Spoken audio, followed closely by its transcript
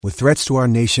With threats to our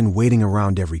nation waiting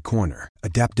around every corner,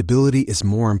 adaptability is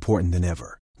more important than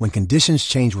ever. When conditions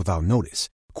change without notice,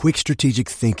 quick strategic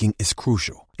thinking is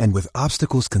crucial. And with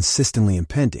obstacles consistently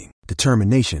impending,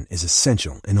 determination is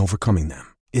essential in overcoming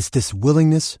them. It's this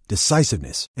willingness,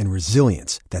 decisiveness, and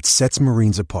resilience that sets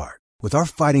Marines apart. With our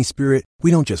fighting spirit, we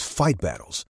don't just fight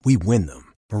battles, we win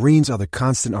them. Marines are the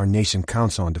constant our nation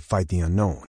counts on to fight the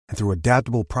unknown. And through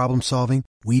adaptable problem solving,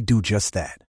 we do just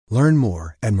that. Learn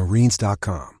more at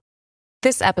marines.com.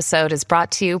 This episode is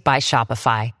brought to you by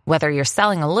Shopify. Whether you're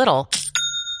selling a little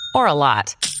or a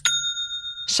lot,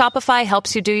 Shopify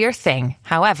helps you do your thing,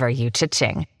 however you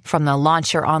cha-ching. From the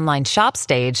launch your online shop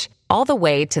stage, all the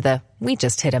way to the we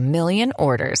just hit 1 million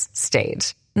orders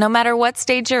stage. No matter what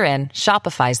stage you're in,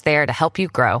 Shopify's there to help you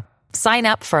grow. Sign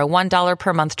up for a $1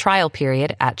 per month trial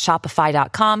period at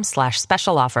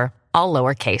shopify.com/special offer, all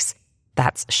lowercase.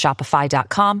 That's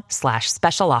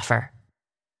shopify.com/special offer.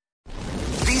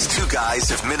 These two guys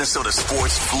have Minnesota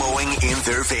sports flowing in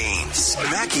their veins.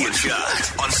 Mackie and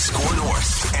Judd on Score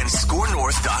North and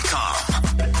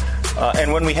ScoreNorth.com.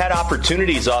 And when we had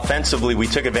opportunities offensively, we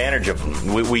took advantage of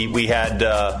them. We had,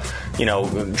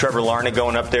 Trevor Larnach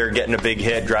going up there, getting a big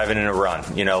hit, driving in a run,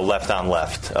 left on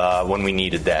left when we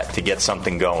needed that to get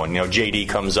something going. JD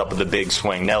comes up with a big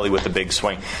swing, Nelly with a big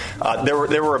swing.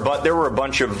 There were a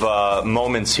bunch of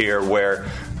moments here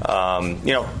where,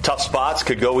 tough spots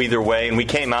could go either way, and we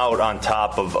came out on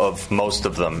top of most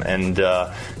of them. And,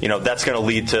 that's going to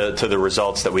lead to the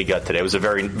results that we got today. It was a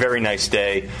very, very nice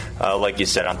day. Like you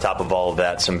said, on top of all of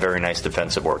that, some very nice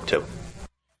defensive work, too.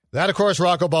 That, of course,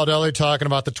 Rocco Baldelli talking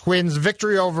about the Twins'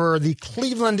 victory over the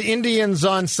Cleveland Indians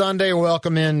on Sunday.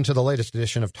 Welcome in to the latest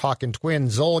edition of Talkin'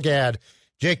 Twins. Zolgad,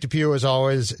 Jake Depew, as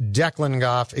always, Declan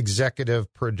Goff,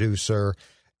 executive producer,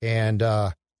 and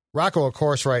Rocco, of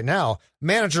course, right now,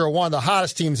 manager of one of the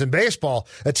hottest teams in baseball,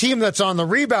 a team that's on the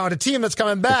rebound, a team that's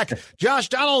coming back. Josh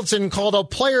Donaldson called a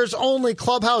players-only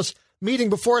clubhouse meeting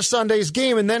before Sunday's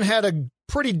game and then had a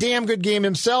pretty damn good game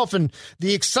himself, and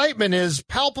the excitement is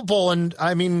palpable. And,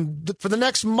 for the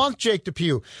next month, Jake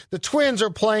Depew, the Twins are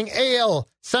playing AL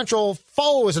Central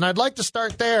foes, and I'd like to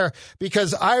start there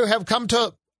because I have come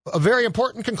to a very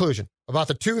important conclusion about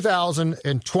the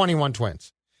 2021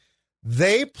 Twins.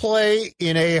 They play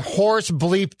in a horse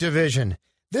bleep division.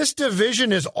 This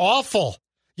division is awful.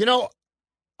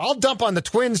 I'll dump on the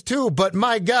Twins too, but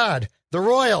my God, the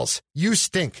Royals, you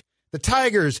stink. The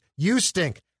Tigers, you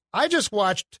stink. I just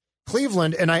watched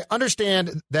Cleveland, and I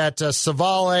understand that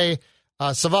Savali,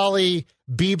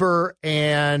 Bieber,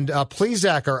 and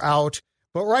Plesac are out,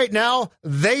 but right now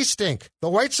they stink. The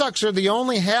White Sox are the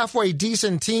only halfway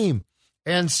decent team,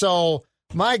 and so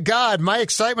my God, my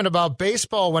excitement about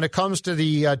baseball when it comes to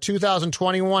the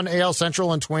 2021 AL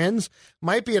Central and Twins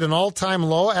might be at an all-time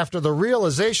low after the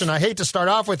realization, I hate to start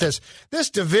off with this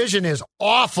division is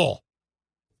awful.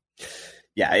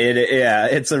 Yeah,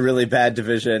 it's a really bad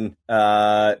division.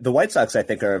 The White Sox, I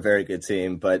think, are a very good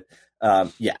team, but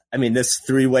this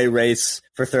three-way race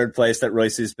for third place that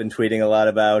Royce's been tweeting a lot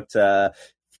about,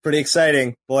 it's pretty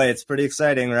exciting. Boy, it's pretty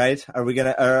exciting, right? Are we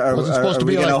gonna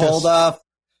hold off?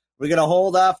 We're gonna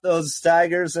hold off those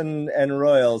Tigers and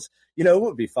Royals. It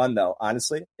would be fun though,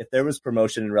 honestly, if there was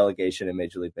promotion and relegation in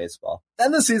Major League Baseball.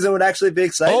 Then the season would actually be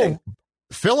exciting. Oh,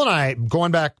 Phil and I,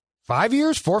 going back 4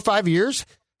 or 5 years,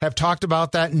 have talked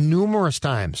about that numerous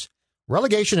times.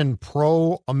 Relegation in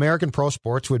American pro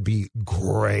sports would be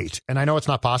great. And I know it's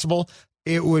not possible.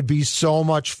 It would be so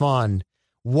much fun.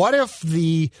 What if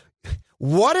the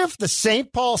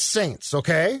St. Paul Saints,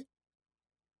 okay?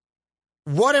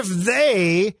 What if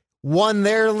they won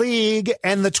their league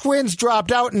and the Twins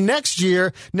dropped out next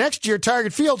year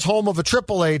Target Field's home of a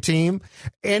AAA team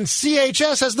and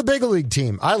CHS has the big league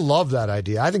team? I love that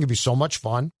idea. I think it'd be so much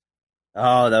fun.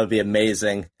 Oh, that would be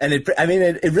amazing. And it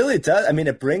really does.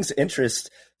 It brings interest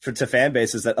to fan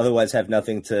bases that otherwise have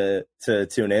nothing to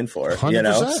tune in for,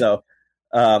 100%. So,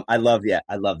 I love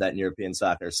that in European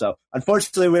soccer. So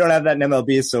unfortunately we don't have that in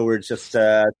MLB. So we're just,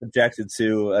 subjected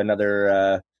to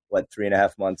another,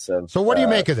 3.5 months of. So what do you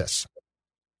make of this?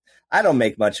 I don't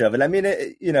make much of it.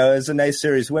 It's a nice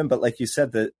series win, but like you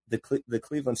said, the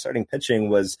Cleveland starting pitching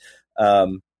was,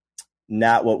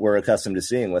 not what we're accustomed to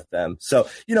seeing with them. So,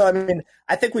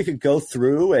 I think we could go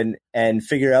through and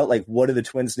figure out what do the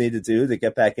Twins need to do to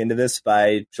get back into this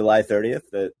by July 30th,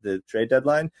 the trade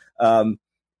deadline.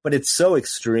 But it's so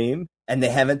extreme and they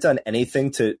haven't done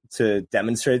anything to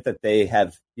demonstrate that they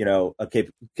have,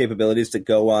 capabilities to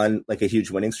go on a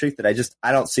huge winning streak that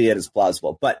I don't see it as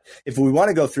plausible. But if we want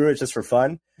to go through it just for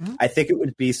fun, I think it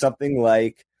would be something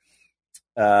like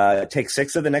take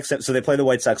 6 of the next 7. So they play the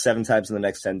White Sox 7 times in the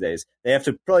next 10 days. They have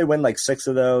to probably win like 6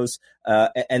 of those.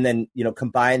 And then,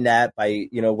 combine that by,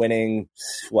 winning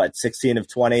 16 of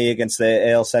 20 against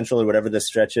the AL Central or whatever the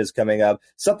stretch is coming up.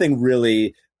 Something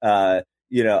really, something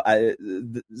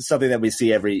that we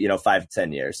see every, 5 to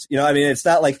 10 years. It's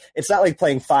not like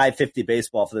playing 550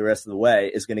 baseball for the rest of the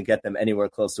way is going to get them anywhere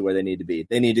close to where they need to be.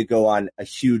 They need to go on a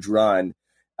huge run.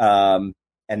 And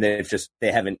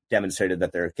they haven't demonstrated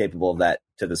that they're capable of that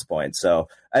to this point. So,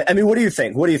 what do you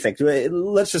think?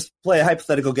 Let's just play a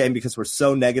hypothetical game because we're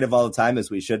so negative all the time,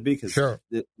 as we should be, because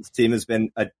this team has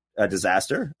been a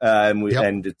disaster, and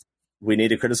we need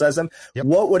to criticize them. Yep.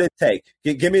 What would it take?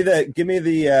 Give me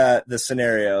the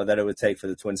scenario that it would take for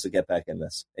the Twins to get back in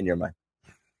this, in your mind.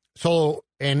 So,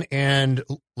 and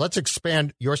let's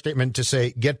expand your statement to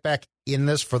say get back in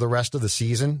this for the rest of the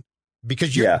season,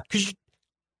 because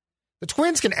the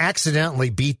Twins can accidentally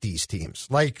beat these teams.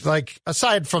 Like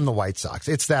aside from the White Sox,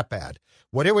 it's that bad.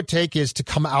 What it would take is to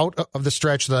come out of the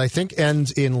stretch that I think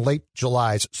ends in late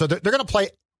July. So they're going to play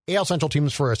AL Central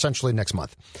teams for essentially next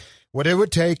month. What it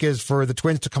would take is for the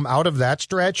Twins to come out of that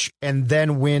stretch and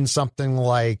then win something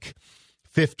like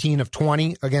 15 of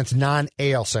 20 against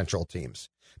non-AL Central teams.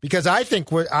 Because I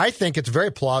think it's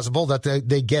very plausible that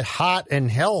they get hot, and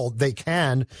hell, they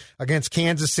can, against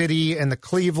Kansas City and the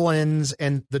Clevelands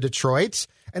and the Detroits,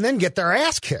 and then get their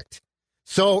ass kicked.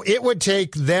 So it would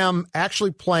take them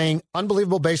actually playing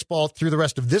unbelievable baseball through the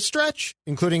rest of this stretch,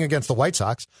 including against the White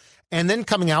Sox, and then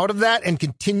coming out of that and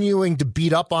continuing to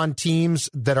beat up on teams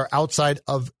that are outside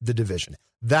of the division.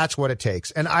 That's what it takes.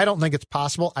 And I don't think it's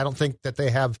possible. I don't think that they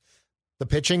have the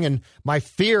pitching. And my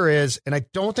fear is, and I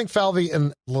don't think Falvey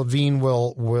and Levine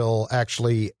will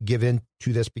actually give in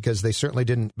to this, because they certainly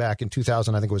didn't back in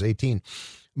 2000, I think it was 18.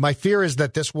 My fear is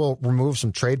that this will remove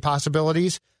some trade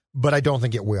possibilities, but I don't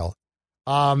think it will.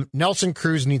 Nelson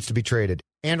Cruz needs to be traded.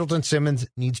 Andrelton Simmons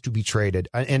needs to be traded.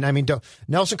 And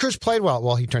Nelson Cruz played well.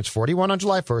 Well, he turns 41 on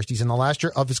July 1st. He's in the last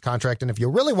year of his contract. And if you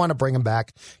really want to bring him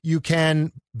back, you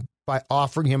can by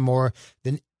offering him more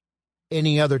than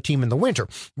any other team in the winter.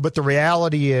 But the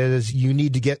reality is you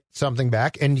need to get something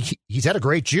back, and he's had a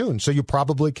great June, so you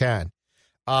probably can.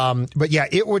 But yeah,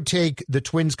 it would take the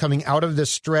Twins coming out of this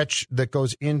stretch that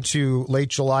goes into late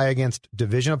July against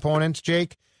division opponents,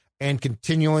 Jake, and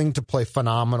continuing to play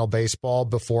phenomenal baseball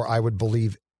before I would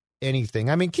believe anything.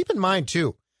 Keep in mind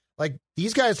too, like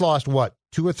these guys lost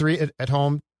 2 or 3 at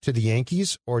home to the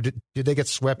Yankees, or did they get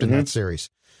swept in that series?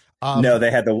 No, they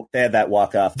had that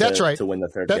walk off. That's right. To win the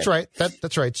third. That's game. right.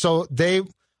 That's right. So they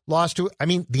lost to.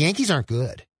 The Yankees aren't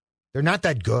good. They're not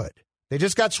that good. They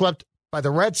just got swept by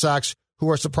the Red Sox, who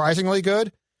are surprisingly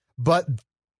good. But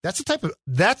that's the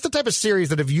type of series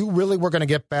that if you really were going to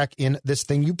get back in this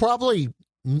thing, you probably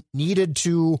needed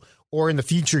to, or in the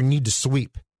future need to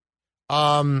sweep.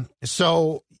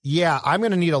 So yeah, I'm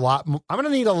going to need a lot. I'm going to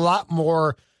need a lot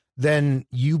more than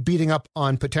you beating up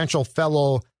on potential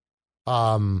fellow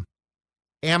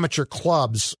amateur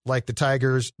clubs like the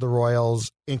Tigers, the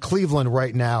Royals. In Cleveland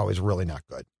right now is really not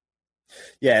good.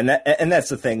 Yeah, and that's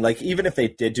the thing. Like, even if they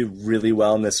did do really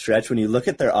well in this stretch, when you look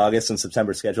at their August and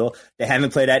September schedule, they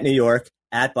haven't played at New York,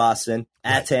 at Boston,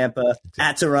 at Tampa,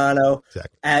 at Toronto,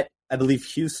 at, I believe,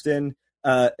 Houston.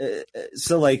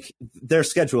 So like their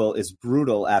schedule is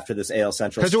brutal after this AL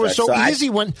Central because it was so easy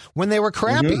when they were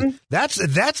crappy. Mm-hmm.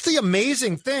 That's the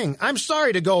amazing thing. I'm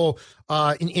sorry to go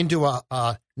into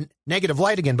a negative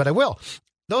light again, but I will.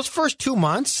 Those first 2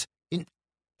 months,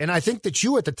 and I think that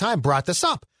you at the time brought this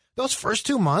up. Those first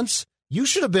 2 months, you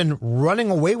should have been running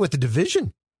away with the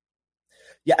division.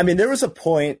 Yeah, I mean, there was a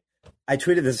point. I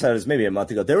tweeted this out, it was maybe a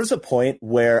month ago. There was a point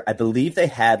where I believe they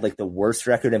had like the worst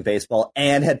record in baseball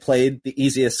and had played the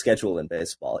easiest schedule in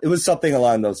baseball. It was something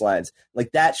along those lines.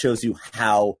 Like, that shows you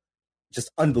how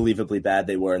just unbelievably bad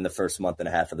they were in the first month and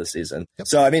a half of the season. Yep.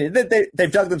 So, I mean,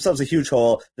 they've dug themselves a huge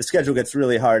hole. The schedule gets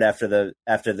really hard after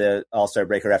the All-Star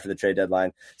break or after the trade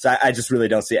deadline. So I just really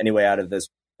don't see any way out of this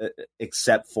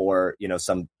except for,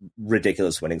 some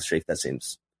ridiculous winning streak that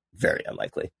seems very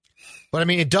unlikely. But I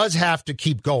mean, it does have to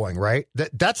keep going, right?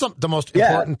 That's the most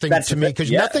important thing to me,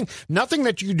 because nothing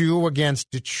that you do against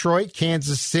Detroit,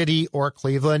 Kansas City, or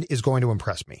Cleveland is going to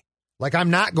impress me. Like, I'm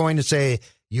not going to say,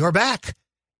 you're back.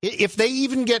 If they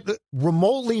even get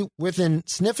remotely within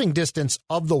sniffing distance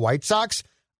of the White Sox,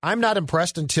 I'm not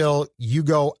impressed until you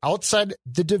go outside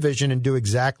the division and do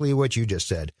exactly what you just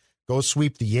said. Go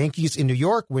sweep the Yankees in New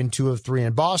York, win 2 of 3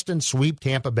 in Boston, sweep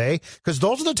Tampa Bay, because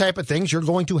those are the type of things you're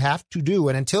going to have to do.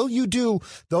 And until you do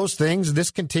those things,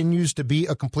 this continues to be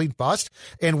a complete bust.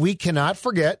 And we cannot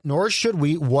forget, nor should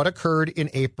we, what occurred in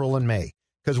April and May,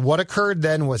 because what occurred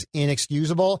then was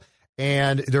inexcusable.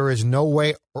 And there is no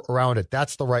way around it.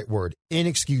 That's the right word.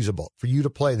 Inexcusable for you to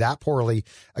play that poorly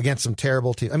against some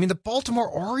terrible teams. I mean, the Baltimore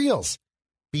Orioles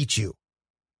beat you.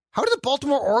 How did the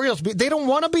Baltimore Orioles beat? They don't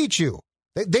want to beat you.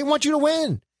 They want you to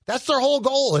win. That's their whole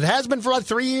goal. It has been for like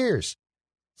 3 years.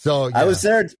 So yeah. I was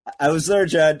there,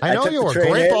 Judd. I know you were.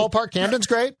 Great ballpark. Camden's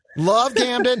great. Love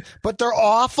Camden, but they're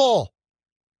awful.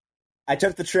 I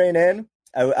took the train in.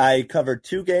 I covered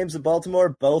 2 games in Baltimore,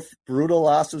 both brutal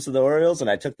losses to the Orioles, and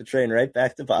I took the train right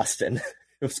back to Boston.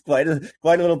 It was quite a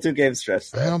little 2-game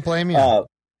stretch there. I don't blame you.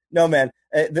 No, man,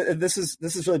 this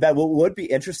is really bad. What would be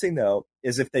interesting though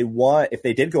is if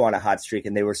they did go on a hot streak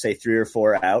and they were say 3 or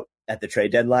 4 out at the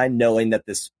trade deadline, knowing that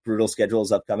this brutal schedule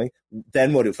is upcoming,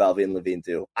 then what do Falvey and Levine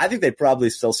do? I think they'd probably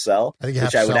still sell,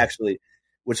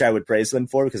 which I would praise them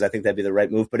for, because I think that'd be the right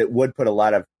move, but it would put a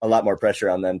lot more pressure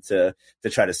on them to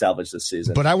try to salvage this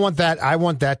season. But I want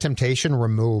that temptation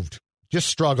removed. Just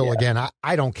struggle again.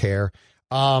 I don't care.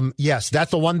 Yes,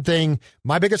 that's the one thing.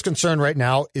 My biggest concern right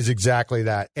now is exactly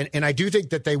that. And I do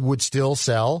think that they would still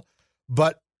sell,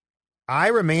 but I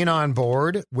remain on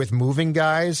board with moving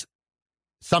guys,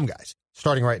 some guys,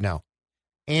 starting right now.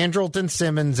 Andrelton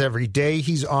Simmons, every day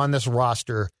he's on this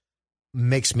roster,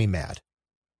 makes me mad.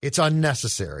 It's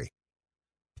unnecessary.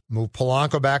 Move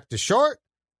Polanco back to short.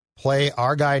 Play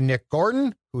our guy Nick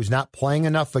Gordon, who's not playing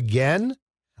enough again.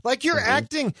 Like you're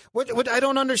acting. What I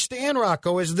don't understand,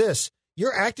 Rocco, is this.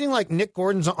 You're acting like Nick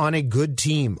Gordon's on a good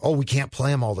team. Oh, we can't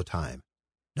play him all the time.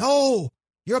 No,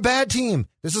 you're a bad team.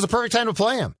 This is the perfect time to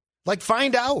play him. Like,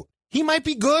 find out. He might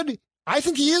be good. I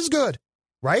think he is good,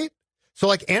 right? So,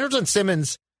 like, Andrelton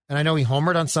Simmons, and I know he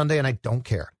homered on Sunday, and I don't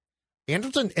care.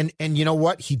 Andrelton, and you know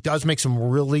what? He does make some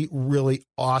really, really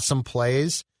awesome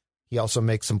plays. He also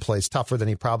makes some plays tougher than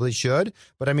he probably should.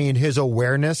 But, I mean, his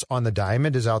awareness on the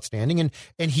diamond is outstanding.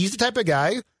 And he's the type of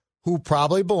guy who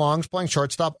probably belongs playing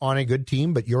shortstop on a good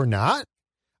team, but you're not.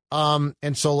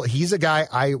 And so he's a guy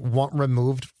I want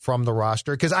removed from the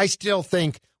roster because I still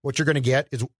think what you're going to get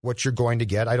is what you're going to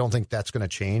get. I don't think that's going to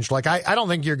change. Like, I don't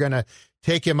think you're going to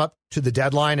take him up to the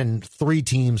deadline and 3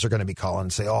 teams are going to be calling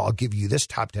and say, oh, I'll give you this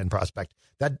top 10 prospect.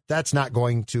 That's not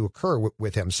going to occur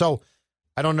with him. So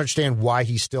I don't understand why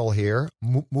he's still here.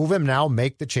 Move him now,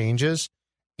 make the changes,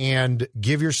 and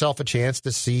give yourself a chance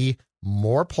to see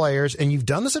more players. And you've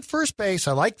done this at first base.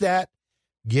 I like that.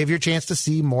 Give your chance to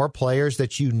see more players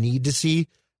that you need to see,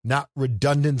 not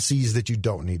redundancies that you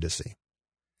don't need to see.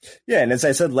 Yeah, and as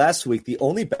I said last week, the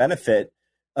only benefit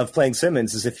of playing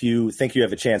Simmons is if you think you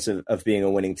have a chance of being a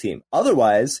winning team.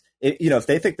 Otherwise, if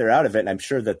they think they're out of it, and I'm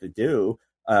sure that they do,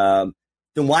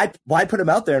 then why put him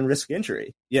out there and risk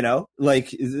injury?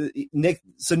 Like Nick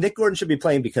Gordon should be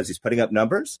playing because he's putting up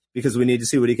numbers, because we need to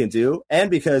see what he can do,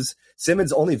 and because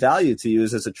Simmons' only value to you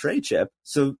is as a trade chip.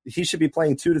 So he should be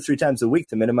playing 2 to 3 times a week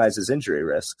to minimize his injury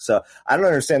risk. So I don't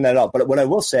understand that at all. But what I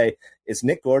will say is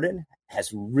Nick Gordon has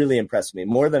really impressed me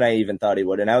more than I even thought he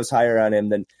would. And I was higher on him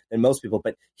than most people,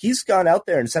 but he's gone out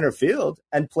there in center field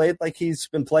and played like he's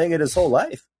been playing it his whole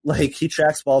life. Like, he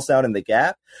tracks balls down in the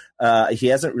gap. He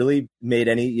hasn't really made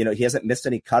any, he hasn't missed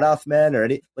any cutoff men or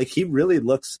any, like, he really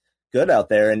looks good out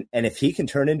there. And if he can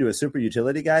turn into a super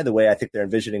utility guy, the way I think they're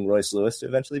envisioning Royce Lewis to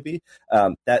eventually be,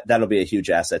 that'll be a huge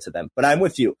asset to them. But I'm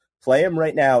with you. Play him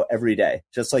right now every day,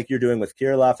 just like you're doing with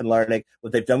Kirilloff and Larnach.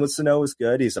 What they've done with Sano is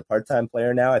good. He's a part-time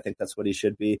player now. I think that's what he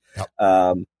should be.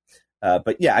 Yep.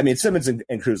 But yeah, I mean, Simmons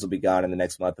and Cruz will be gone in the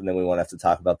next month, and then we won't have to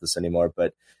talk about this anymore.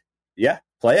 But yeah,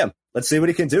 play him. Let's see what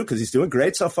he can do, because he's doing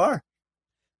great so far.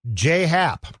 J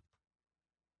Happ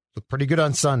looked pretty good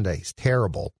on Sunday. He's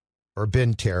terrible, or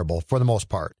been terrible for the most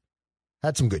part.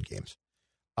 Had some good games.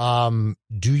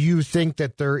 Do you think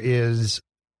that there is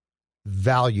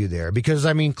value there? Because,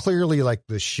 I mean, clearly, like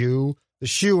the shoe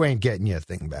ain't getting you a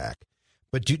thing back.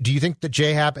 But do you think that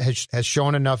J Happ has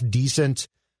shown enough decent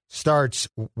starts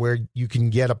where you can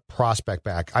get a prospect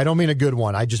back? I don't mean a good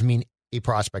one. I just mean a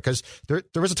prospect, because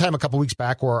there was a time a couple weeks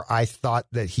back where I thought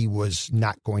that he was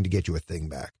not going to get you a thing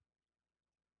back.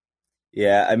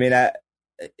 Yeah, I mean,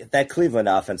 that Cleveland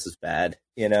offense is bad,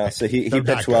 So he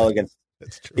pitched well against.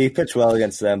 He pitched well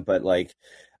against them, but like,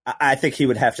 I think he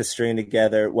would have to string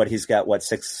together he's got,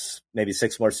 6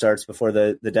 more starts before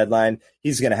the deadline.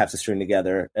 He's going to have to string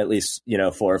together at least,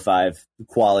 4 or 5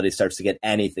 quality starts to get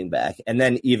anything back. And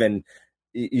then even,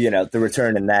 the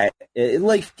return in that,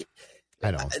 I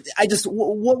know.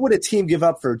 What would a team give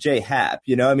up for J Happ?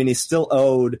 I mean, he's still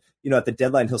owed, at the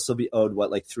deadline, he'll still be owed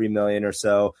 $3 million or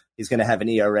so. He's going to have an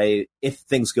ERA, if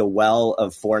things go well,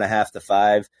 of 4.5 to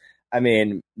 5. I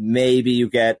mean, maybe you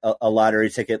get a lottery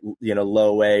ticket,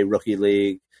 low A rookie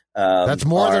league. That's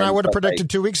more than I would have predicted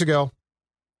 2 weeks ago.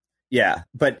 Yeah,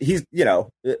 but he's,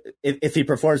 if he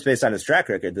performs based on his track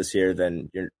record this year,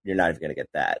 then you're not even going to get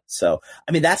that. So,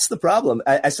 I mean, that's the problem.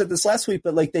 I said this last week,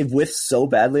 but like they've whiffed so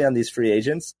badly on these free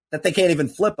agents that they can't even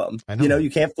flip them.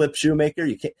 You can't flip Shoemaker.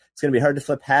 You can't. It's going to be hard to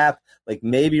flip Happ. Like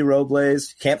maybe Robles.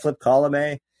 You can't flip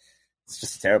Colomé. It's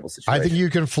just a terrible situation. I think you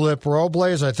can flip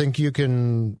Robles. I think you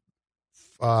can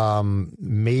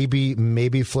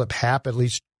maybe flip Happ, at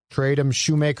least trade him.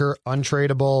 Shoemaker,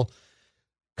 untradeable.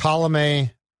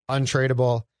 Colomé,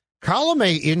 untradeable.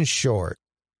 Colomé, in short,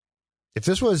 if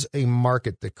this was a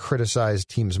market that criticized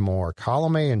teams more,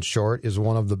 Colomé, in short, is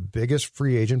one of the biggest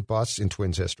free agent busts in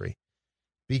Twins history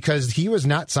because he was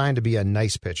not signed to be a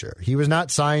nice pitcher. He was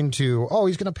not signed to,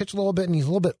 he's going to pitch a little bit and he's a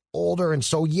little bit older, and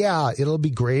so, yeah, it'll be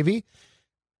gravy.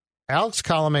 Alex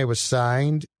Colomé was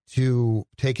signed to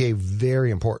take a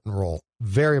very important role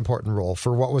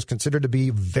for what was considered to be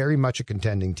very much a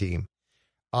contending team.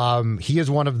 He is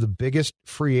one of the biggest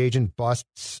free agent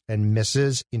busts and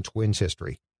misses in Twins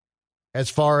history, as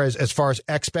far as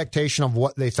expectation of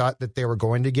what they thought that they were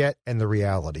going to get and the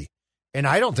reality. And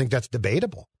I don't think that's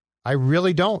debatable. I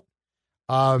really don't.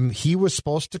 He was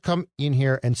supposed to come in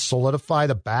here and solidify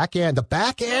the back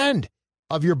end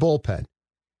of your bullpen.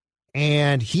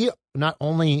 And he not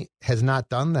only has not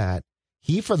done that,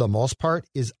 he, for the most part,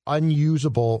 is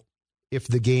unusable if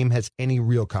the game has any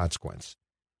real consequence.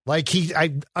 Like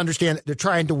I understand that they're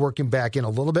trying to work him back in a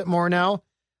little bit more now,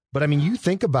 but I mean, you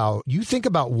think about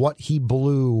what he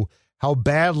blew, how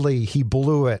badly he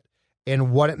blew it,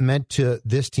 and what it meant to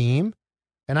this team.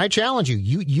 And I challenge you.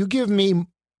 You give me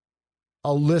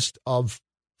a list of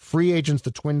free agents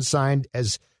the Twins signed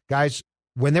as guys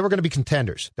when they were going to be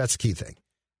contenders. That's the key thing,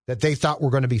 that they thought were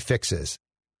going to be fixes.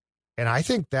 And I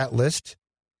think that list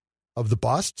of the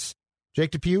busts,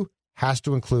 Jake DePew, has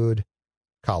to include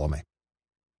Colomé.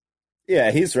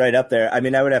 Yeah, he's right up there. I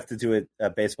mean, I would have to do a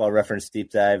baseball reference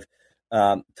deep dive.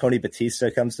 Tony Batista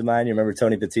comes to mind. You remember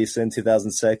Tony Batista in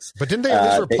 2006? But didn't they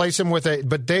at least replace him with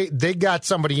but they got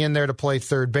somebody in there to play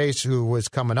third base who was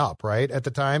coming up, right, at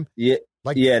the time? Yeah,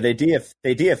 they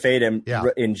DFA'd him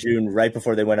in June right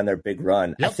before they went on their big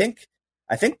run. Yep.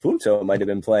 I think Punto might have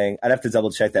been playing. I'd have to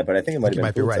double check that, but I think it might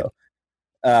have been Punto.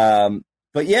 Right.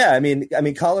 But yeah, I mean,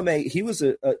 Colomé, he was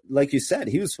like you said,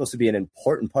 he was supposed to be an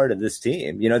important part of this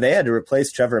team. You know, they had to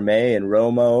replace Trevor May and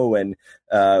Romo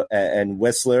and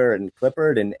Whistler and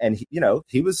Clippard, and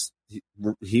he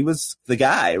was the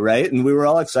guy, right? And we were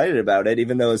all excited about it,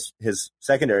 even though his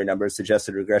secondary numbers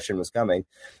suggested regression was coming.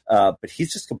 But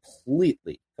he's just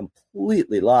completely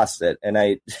lost it. And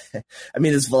I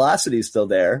mean, his velocity is still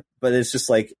there, but it's just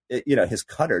like, his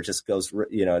cutter just goes,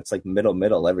 it's like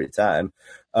middle every time.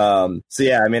 So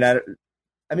yeah, I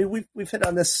mean, we've hit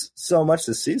on this so much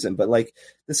this season, but like,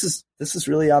 this is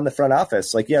really on the front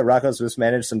office. Like, yeah, Rocco's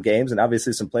mismanaged some games and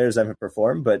obviously some players haven't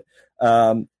performed, but,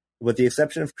 with the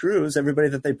exception of Cruz, everybody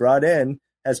that they brought in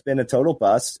has been a total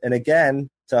bust. And again,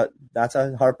 not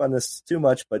to harp on this too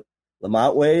much, but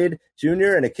Lamont Wade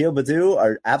Jr. and Akil Baddoo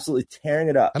are absolutely tearing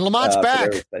it up. And Lamont's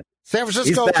back. San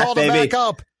Francisco called him back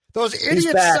up. Those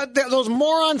idiots, those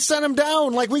morons sent him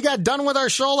down. Like, we got done with our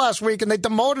show last week and they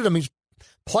demoted him. He's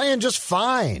playing just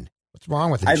fine. What's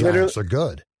wrong with the Giants? They're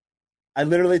good. I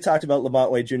literally talked about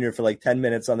Lamont Wade Jr. for like 10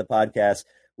 minutes on the podcast.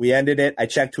 We ended it. I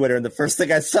checked Twitter, and the first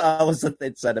thing I saw was that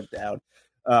they'd sent him down.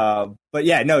 But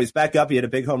yeah, no, he's back up. He had a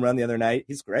big home run the other night.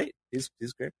 He's great. He's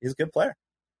great. He's a good player.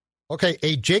 Okay,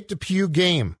 a Jake DePew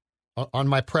game on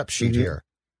my prep sheet here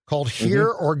called Here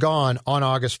or Gone on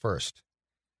August 1st.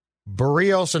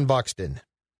 Berríos and Buxton.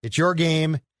 It's your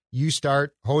game. You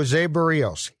start. Jose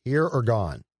Berríos, here or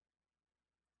gone?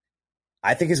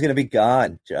 I think he's going to be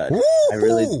gone, Judd.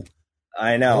 Woo-hoo!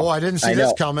 I know. Oh, I didn't see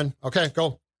this coming. Okay,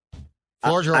 go.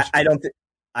 Floor's yours.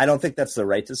 I don't think that's the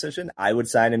right decision. I would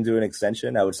sign him to an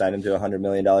extension. I would sign him to a $100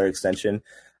 million extension.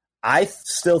 I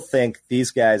still think these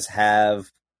guys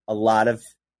have a lot of,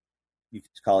 you could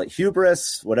call it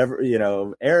hubris, whatever,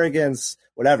 arrogance,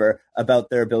 whatever,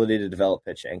 about their ability to develop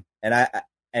pitching.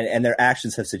 And their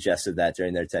actions have suggested that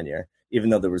during their tenure, even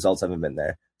though the results haven't been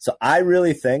there. So I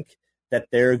really think that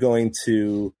they're going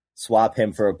to swap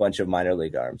him for a bunch of minor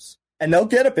league arms. And they'll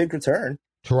get a big return.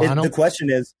 Toronto? The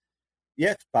question is,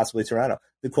 yeah, possibly Toronto.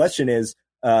 The question is,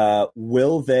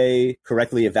 will they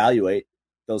correctly evaluate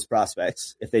those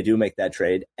prospects if they do make that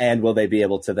trade, and will they be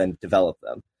able to then develop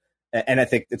them? And I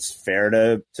think it's fair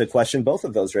to question both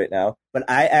of those right now. But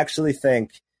I actually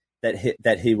think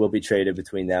that he will be traded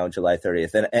between now and July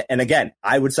 30th. And again,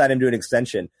 I would sign him to an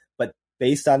extension. But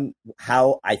based on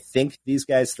how I think these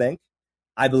guys think,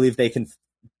 I believe they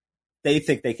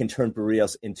think they can turn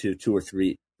Berríos into 2 or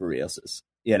 3 Berríoses,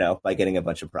 by getting a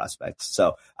bunch of prospects.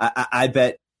 So I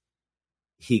bet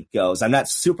he goes. I'm not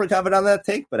super confident on that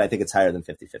take, but I think it's higher than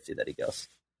 50-50 that he goes.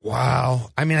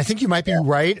 Wow. I mean, I think you might be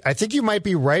right. I think you might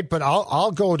be right, but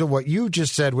I'll go to what you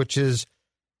just said, which is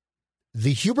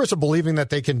the hubris of believing that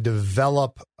they can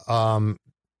develop young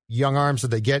arms that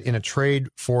they get in a trade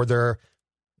for their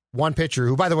one pitcher,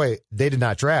 who, by the way, they did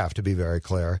not draft, to be very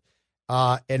clear,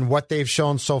 and what they've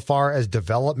shown so far as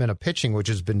development of pitching, which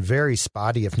has been very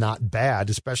spotty, if not bad,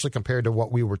 especially compared to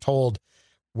what we were told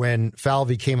when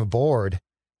Falvey came aboard.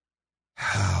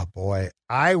 Oh, boy.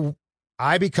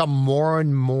 I become more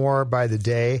and more by the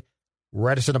day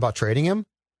reticent about trading him.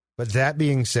 But that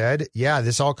being said, yeah,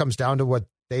 this all comes down to what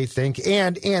they think.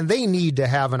 And they need to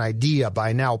have an idea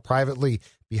by now privately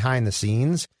behind the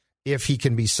scenes if he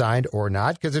can be signed or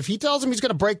not. Because if he tells him he's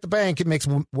going to break the bank, it makes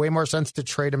way more sense to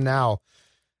trade him now.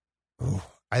 Ooh,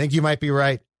 I think you might be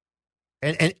right.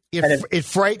 And it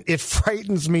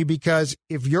frightens me because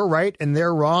if you're right and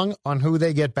they're wrong on who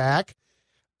they get back,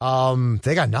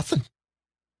 they got nothing.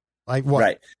 Like what?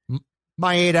 Right.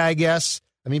 Maeda, I guess.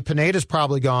 I mean, Pineda's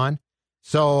probably gone.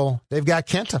 So they've got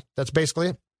Kenta. That's basically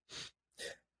it.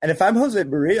 And if I'm Jose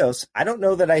Barrios, I don't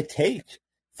know that I take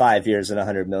 5 years and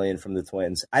 $100 million from the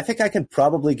Twins. I think I can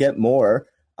probably get more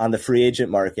on the free agent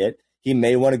market. He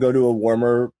may want to go to a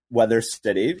warmer weather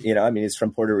city. You know, I mean, he's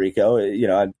from Puerto Rico. You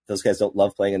know, those guys don't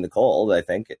love playing in the cold. I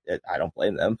think I don't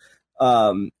blame them.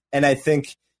 And I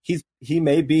think he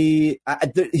may be.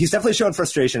 He's definitely showing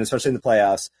frustration, especially in the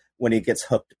playoffs, when he gets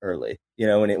hooked early. You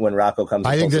know, when Rocco comes.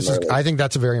 I think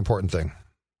that's a very important thing.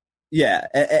 Yeah,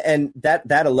 and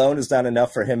that alone is not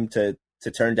enough for him to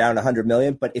turn down $100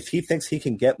 million. But if he thinks he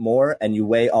can get more, and you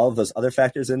weigh all of those other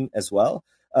factors in as well,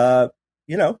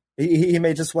 you know, he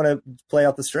may just want to play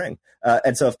out the string.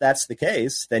 And so if that's the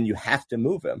case, then you have to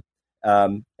move him.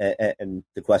 And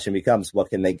the question becomes, what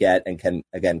can they get, and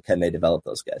can they develop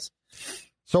those guys?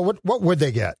 So what would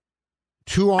they get?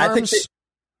 Two arms,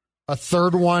 a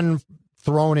third one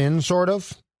thrown in, sort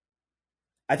of?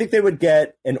 I think they would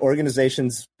get an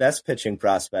organization's best pitching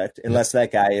prospect, unless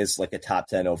that guy is like a top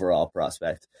 10 overall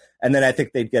prospect. And then I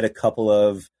think they'd get a couple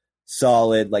of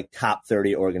solid, like top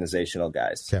 30 organizational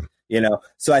guys. Okay. You know,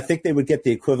 so I think they would get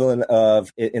the equivalent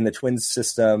of, in the Twins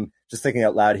system, just thinking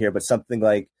out loud here, but something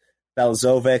like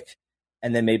Belzovic,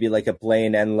 and then maybe like a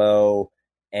Blaine Enlow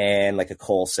and like a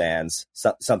Cole Sands,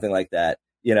 something like that.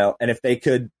 You know, and if they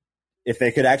could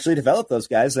actually develop those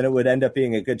guys, then it would end up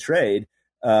being a good trade.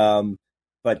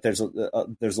 But there's a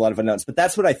lot of unknowns. But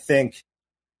that's what I think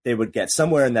they would get,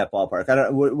 somewhere in that ballpark. I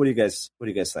don't. What do you guys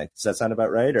think? Does that sound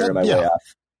about right, or am I way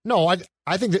off? No,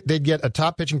 I think that they'd get a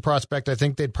top pitching prospect. I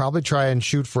think they'd probably try and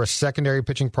shoot for a secondary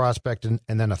pitching prospect and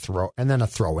then a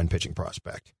throw-in pitching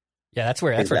prospect. Yeah, that's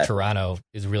where Toronto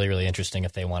is really, really interesting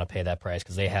if they want to pay that price,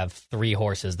 because they have three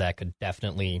horses that could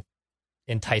definitely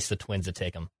entice the Twins to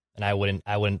take them. And I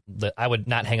would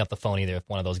not hang up the phone either if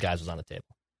one of those guys was on the table.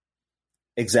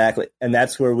 Exactly. And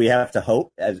that's where we have to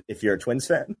hope, as if you're a Twins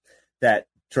fan, that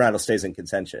Toronto stays in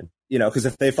contention. You know, because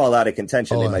if they fall out of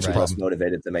contention, they might be less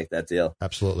motivated to make that deal.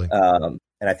 Absolutely.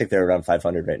 And I think they're around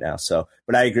 500 right now. So,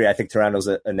 but I agree. I think Toronto's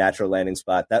a natural landing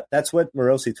spot. That's what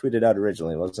Morosi tweeted out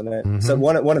originally, wasn't it? Mm-hmm. So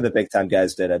one of the big time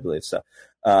guys did, I believe. So,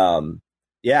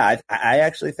 yeah, I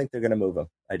actually think they're going to move him.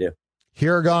 I do.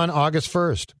 Here gone August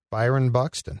 1st, Byron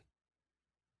Buxton.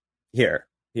 Here.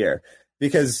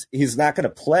 Because he's not going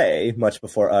to play much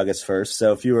before August 1st.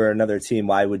 So if you were another team,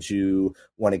 why would you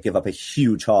want to give up a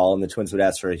huge haul? And the Twins would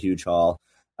ask for a huge haul.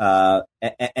 And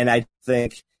I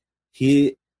think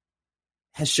he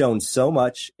has shown so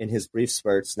much in his brief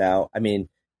spurts now. I mean,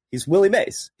 he's Willie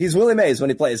Mays. He's Willie Mays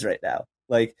when he plays right now.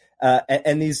 Like,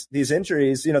 and these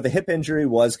injuries, you know, the hip injury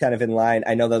was kind of in line.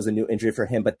 I know that was a new injury for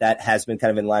him, but that has been kind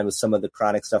of in line with some of the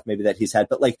chronic stuff maybe that he's had.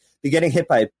 But like the getting hit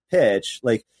by a pitch,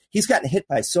 like, he's gotten hit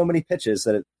by so many pitches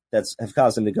that have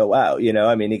caused him to go out. You know,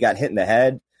 I mean, he got hit in the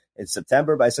head in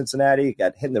September by Cincinnati. He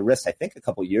got hit in the wrist, I think, a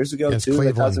couple years ago, too.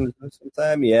 That caused him to lose some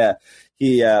time. Yeah.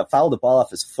 He fouled the ball off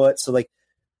his foot. So, like,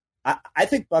 I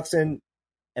think Buxton,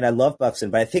 and I love Buxton,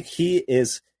 but I think he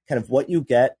is kind of what you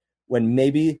get when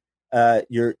maybe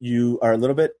you are a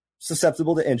little bit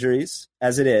susceptible to injuries,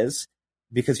 as it is,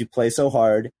 because you play so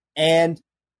hard and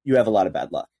you have a lot of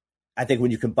bad luck. I think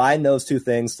when you combine those two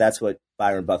things, that's what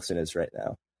Byron Buxton is right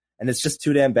now. And it's just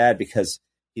too damn bad because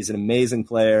he's an amazing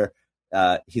player.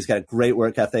 He's got a great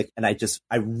work ethic. And I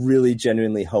really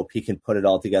genuinely hope he can put it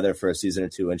all together for a season or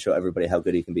two and show everybody how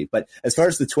good he can be. But as far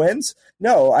as the Twins,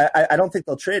 no, I don't think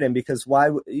they'll trade him because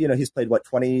he's played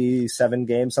 27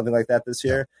 games, something like that this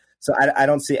year. So I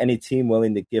don't see any team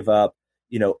willing to give up,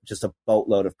 just a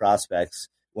boatload of prospects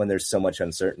when there's so much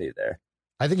uncertainty there.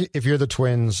 I think if you're the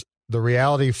Twins, the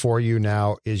reality for you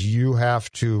now is you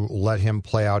have to let him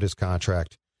play out his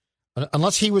contract.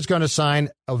 Unless he was going to sign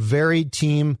a very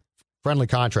team-friendly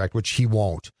contract, which he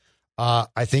won't.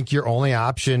 I think your only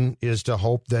option is to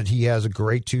hope that he has a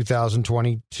great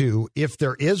 2022, if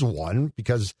there is one,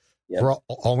 because for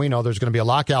all we know, there's going to be a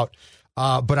lockout.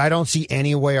 But I don't see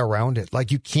any way around it.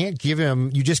 Like, you can't give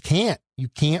him, you just can't. You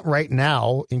can't right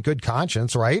now, in good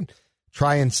conscience, right?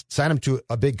 Try and sign him to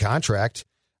a big contract.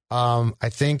 I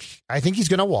think he's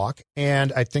going to walk,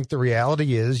 and I think the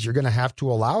reality is you're going to have to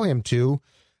allow him to,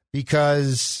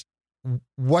 because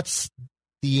what's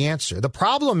the answer? The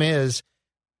problem is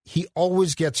he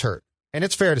always gets hurt, and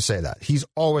it's fair to say that. He's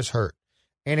always hurt.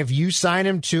 And if you sign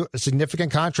him to a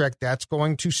significant contract, that's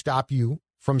going to stop you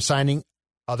from signing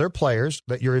other players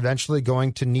that you're eventually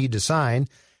going to need to sign.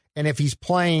 And if he's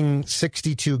playing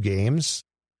 62 games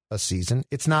a season,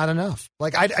 it's not enough.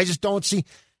 Like, I just don't see.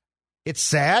 It's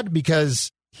sad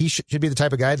because he should be the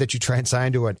type of guy that you try and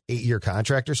sign to an 8-year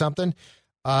contract or something.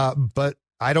 But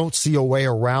I don't see a way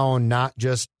around not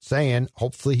just saying,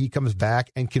 hopefully he comes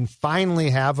back and can finally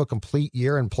have a complete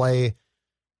year and play,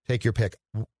 take your pick,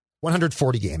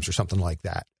 140 games or something like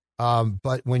that.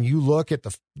 But when you look at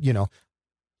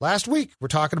last week, we're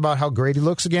talking about how great he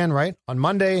looks again, right? On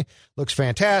Monday, looks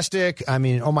fantastic. I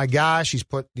mean, oh my gosh, he's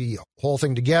put the whole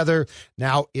thing together.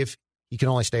 Now, if he can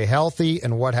only stay healthy,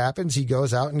 and what happens? He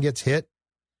goes out and gets hit,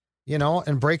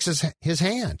 and breaks his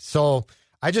hand. So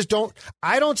I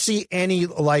don't see any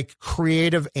like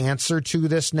creative answer to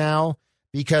this now,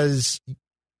 because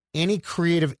any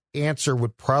creative answer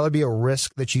would probably be a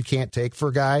risk that you can't take for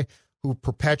a guy who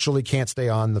perpetually can't stay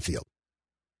on the field.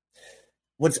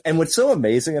 What's so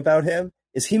amazing about him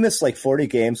is he missed like 40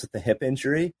 games with the hip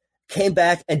injury, came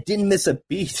back and didn't miss a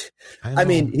beat. I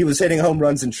mean, he was hitting home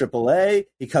runs in AAA.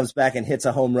 He comes back and hits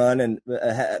a home run and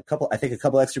a couple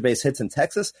extra base hits in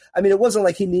Texas. I mean, it wasn't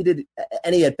like he needed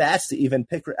any at bats to even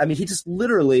pick. I mean, he just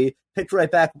literally picked right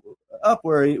back up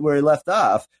where he left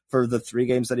off for the 3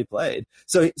 games that he played.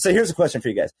 So here's a question for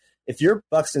you guys: if you're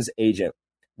Buxton's agent,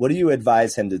 what do you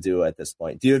advise him to do at this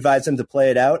point? Do you advise him to play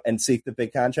it out and seek the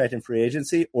big contract in free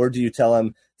agency, or do you tell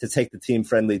him to take the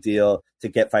team-friendly deal to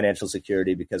get financial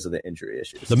security because of the injury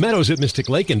issues? The Meadows at Mystic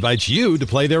Lake invites you to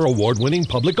play their award-winning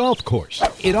public golf course.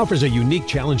 It offers a unique,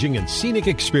 challenging, and scenic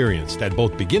experience that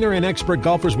both beginner and expert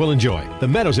golfers will enjoy. The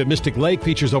Meadows at Mystic Lake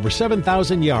features over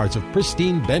 7,000 yards of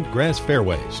pristine bent grass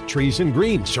fairways, trees, and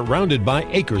greens surrounded by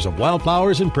acres of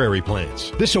wildflowers and prairie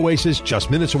plants. This oasis, just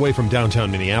minutes away from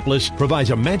downtown Minneapolis, provides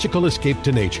a magical escape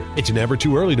to nature. It's never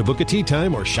too early to book a tee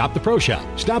time or shop the pro shop.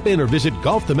 Stop in or visit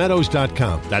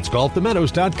golfthemeadows.com. That's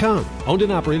golfthemeadows.com. Owned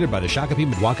and operated by the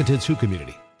Shakopee Mdewakanton Sioux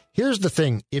community. Here's the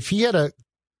thing. If he had a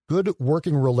good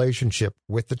working relationship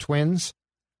with the Twins,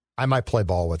 I might play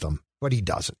ball with him, but he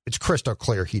doesn't. It's crystal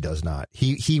clear he does not.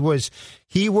 He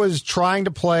was trying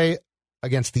to play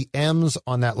against the M's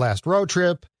on that last road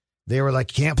trip. They were like,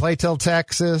 can't play till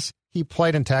Texas. He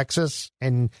played in Texas,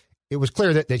 and it was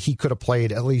clear that he could have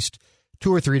played at least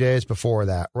 2 or 3 days before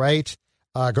that, right?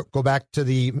 Go back to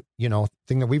the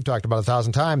thing that we've talked about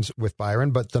 1,000 times with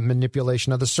Byron, but the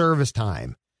manipulation of the service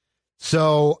time.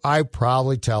 So I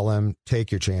probably tell him, take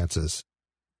your chances.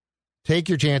 Take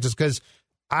your chances, because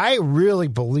I really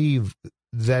believe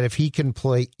that if he can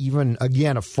play even,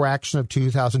 again, a fraction of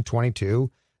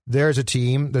 2022, there's a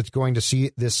team that's going to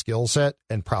see this skill set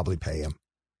and probably pay him.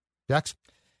 Dex?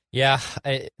 Yeah,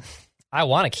 I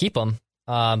want to keep him.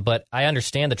 But I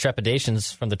understand the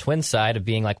trepidations from the Twins side of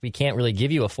being like, we can't really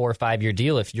give you a 4 or 5 year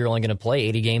deal if you're only going to play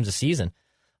 80 games a season.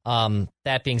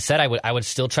 That being said, I would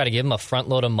still try to give him a front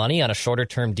load of money on a shorter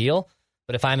term deal.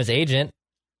 But if I'm his agent,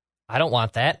 I don't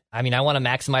want that. I mean, I want to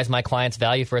maximize my client's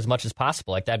value for as much as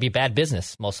possible. Like, that'd be bad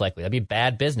business, most likely. That'd be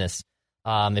bad business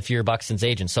if you're Buxton's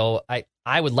agent. So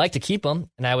I would like to keep him,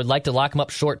 and I would like to lock him up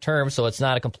short term so it's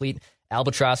not a complete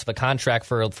albatross of a contract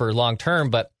for long term.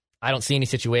 But I don't see any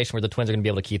situation where the Twins are going to be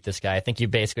able to keep this guy. I think you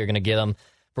basically are going to get him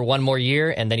for 1 more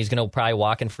year, and then he's going to probably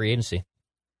walk in free agency.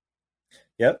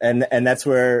 Yep, and that's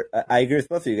where I agree with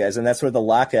both of you guys, and that's where the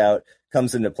lockout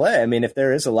comes into play. I mean, if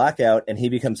there is a lockout and he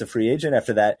becomes a free agent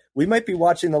after that, we might be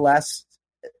watching the last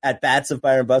at-bats of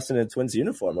Byron Buxton in a Twins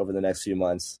uniform over the next few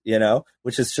months,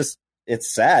 which is just,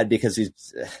 it's sad because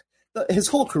his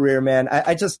whole career, man,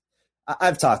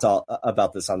 I've talked all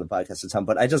about this on the podcast a ton,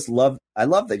 but I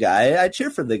love the guy. I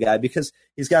cheer for the guy because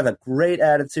he's got a great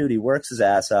attitude. He works his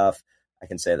ass off. I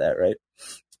can say that, right?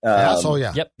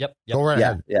 Yeah. Yep. Go right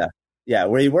ahead. Yeah.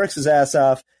 Where he works his ass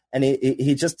off, and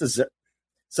he just deserves.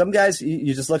 Some guys,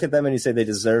 you just look at them and you say they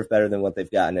deserve better than what they've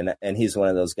gotten, and he's one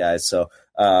of those guys. So,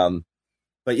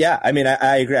 but yeah, I mean,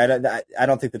 I agree. I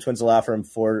don't think the Twins will offer him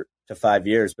 4 to 5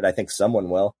 years, but I think someone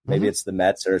will. Maybe it's the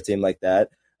Mets or a team like that.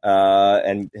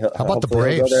 And how about the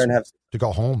Braves go there and have to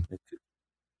go home?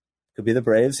 Could be the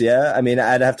Braves. Yeah. I mean,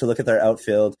 I'd have to look at their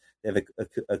outfield. They have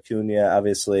Acuna,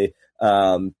 obviously.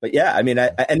 But yeah, I mean,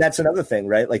 and that's another thing,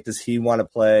 right? Like, does he want to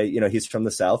play? You know, he's from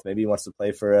the South. Maybe he wants to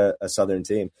play for a Southern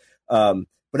team.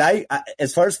 But I,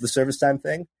 as far as the service time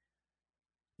thing,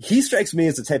 he strikes me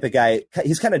as the type of guy.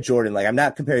 He's kind of Jordan. Like, I'm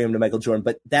not comparing him to Michael Jordan,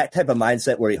 but that type of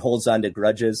mindset where he holds on to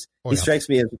grudges. He strikes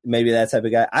me as maybe that type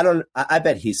of guy. I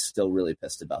bet he's still really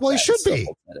pissed about. Well, that. he should be.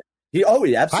 He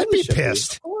absolutely. I'd be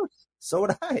pissed. Of course. So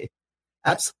would I.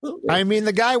 Absolutely. I mean,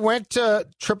 the guy went to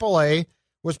AAA,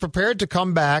 was prepared to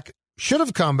come back, should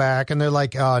have come back, and they're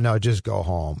like, oh, no, just go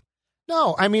home.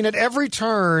 No, I mean, at every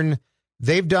turn,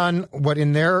 they've done what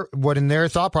in their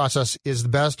thought process is the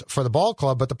best for the ball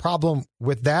club. But the problem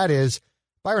with that is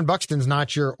Byron Buxton's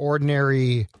not your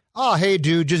ordinary, oh, hey,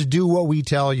 dude, just do what we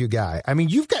tell you guy. I mean,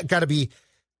 you've got to be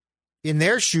in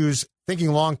their shoes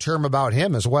thinking long-term about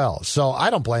him as well. So I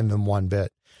don't blame them one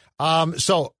bit.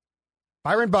 So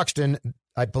Byron Buxton,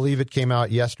 I believe it came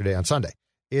out yesterday on Sunday,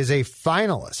 is a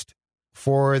finalist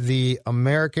for the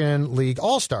American League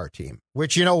All-Star team,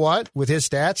 which, you know what, with his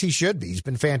stats, he should be. He's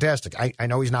been fantastic. I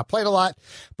know he's not played a lot,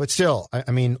 but still,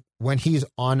 I mean, when he's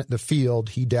on the field,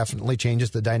 he definitely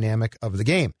changes the dynamic of the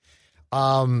game.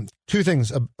 Two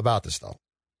things about this, though.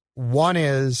 One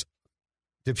is,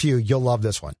 Depew, you'll love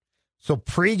this one. So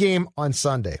pregame on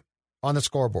Sunday, on the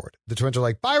scoreboard, the Twins are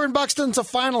like, Byron Buxton's a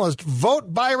finalist.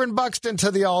 Vote Byron Buxton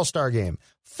to the All-Star game,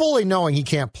 fully knowing he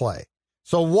can't play.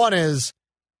 So one is,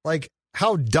 like,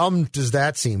 how dumb does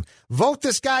that seem? Vote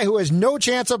this guy who has no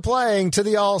chance of playing to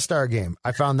the All-Star game.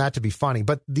 I found that to be funny.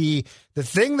 But the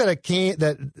thing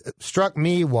that struck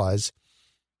me was,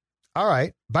 all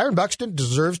right, Byron Buxton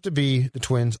deserves to be the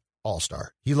Twins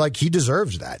All-Star. He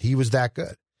deserves that. He was that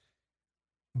good.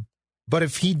 But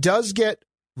if he does get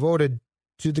voted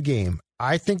to the game,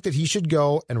 I think that he should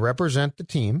go and represent the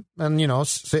team and, you know,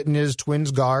 sit in his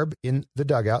Twins garb in the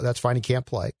dugout. That's fine. He can't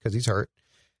play because he's hurt.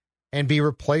 And be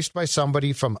replaced by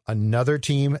somebody from another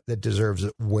team that deserves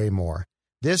it way more.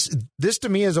 This to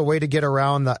me is a way to get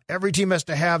around every team has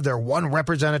to have their one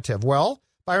representative. Well,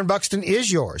 Byron Buxton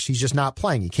is yours. He's just not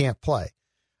playing. He can't play.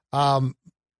 People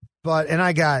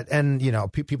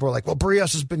are like, well,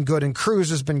 Barrios has been good and Cruz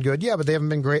has been good. Yeah, but they haven't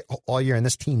been great all year, and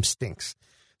this team stinks.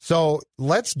 So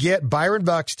let's get Byron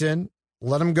Buxton,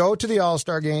 let him go to the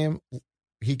All-Star game.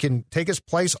 He can take his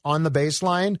place on the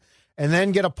baseline, and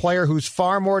then get a player who's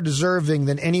far more deserving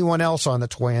than anyone else on the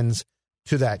Twins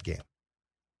to that game.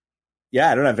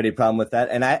 Yeah, I don't have any problem with that.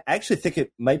 And I actually think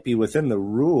it might be within the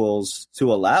rules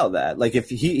to allow that. Like, if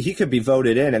he could be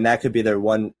voted in and that could be their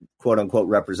one quote-unquote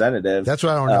representative. That's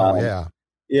what I don't know, yeah.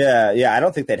 Yeah, I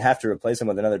don't think they'd have to replace him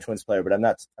with another Twins player, but I'm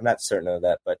not certain of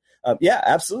that. But yeah,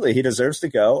 absolutely, he deserves to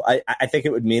go. I think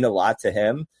it would mean a lot to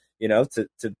him, you know,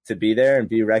 to be there and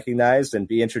be recognized and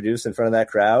be introduced in front of that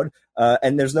crowd.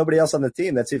 And there's nobody else on the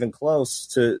team that's even close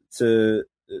to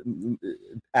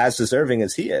as deserving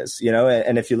as he is, you know.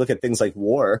 And if you look at things like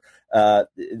WAR,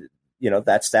 you know,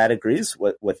 that stat agrees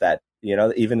with that, you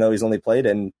know, even though he's only played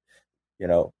in, you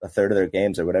know, a third of their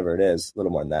games or whatever it is, a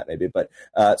little more than that maybe. But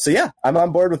so, yeah, I'm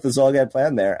on board with the Zulgad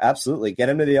plan there. Absolutely. Get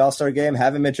him to the All-Star game,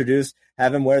 have him introduced,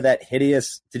 have him wear that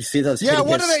hideous, did you see those? Yeah, hideous,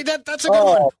 what are they, that's a good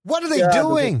one. What are they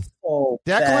doing? So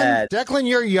bad. Declan,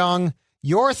 you're young.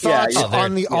 Your thoughts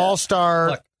on the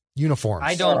All-Star uniforms?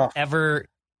 I don't ever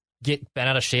get bent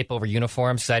out of shape over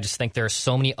uniforms because I just think there are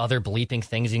so many other bleeping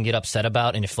things you can get upset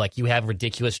about. And if, like, you have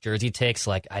ridiculous jersey takes,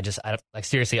 like, I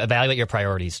seriously, evaluate your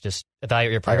priorities. Just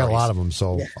evaluate your priorities. I got a lot of them,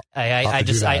 so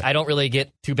I don't really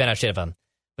get too bent out of shape of them.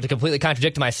 But to completely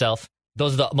contradict myself,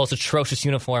 those are the most atrocious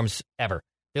uniforms ever.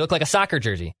 They look like a soccer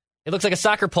jersey. It looks like a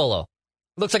soccer polo.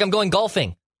 It looks like I'm going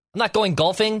golfing. I'm not going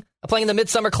golfing. I'm playing the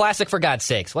Midsummer Classic, for God's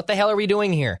sakes. What the hell are we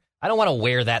doing here? I don't want to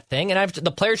wear that thing, and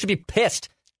the players should be pissed.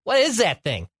 What is that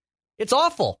thing? It's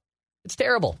awful. It's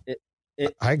terrible.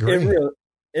 I agree.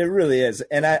 It really is.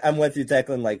 And I'm with you,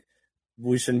 Declan. Like,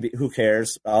 we shouldn't be, who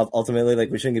cares? Ultimately,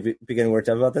 like, we shouldn't be getting worked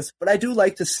up about this. But I do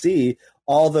like to see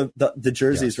all the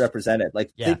jerseys represented.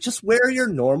 Like, they just wear your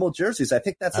normal jerseys. I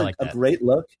think that's a great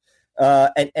look.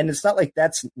 And it's not like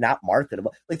that's not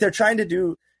marketable. Like, they're trying to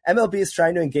do, MLB is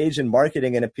trying to engage in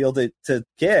marketing and appeal to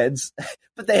kids,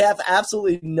 but they have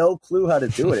absolutely no clue how to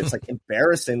do it. It's like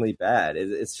embarrassingly bad.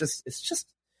 It's just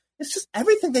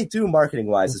everything they do marketing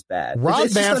wise is bad.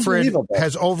 Rob Manfred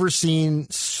has overseen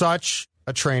such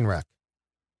a train wreck.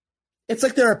 It's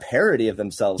like they're a parody of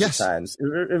themselves at times. It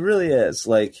really is.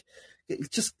 Like,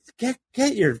 just get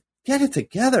your get it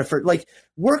together for like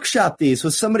workshop these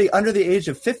with somebody under the age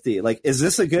of 50. Like, is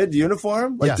this a good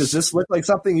uniform? Like, does this look like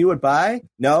something you would buy?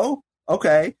 No?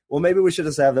 Okay. Well, maybe we should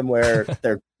just have them wear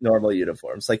their normal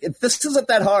uniforms. Like, this isn't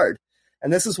that hard.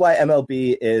 And this is why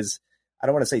MLB is, I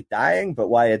don't want to say dying, but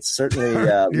why it's certainly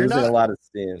losing a lot of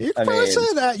steam. You could probably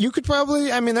say that. You could probably,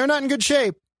 they're not in good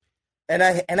shape. And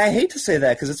I hate to say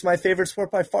that because it's my favorite sport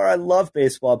by far. I love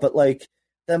baseball, but like,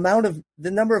 the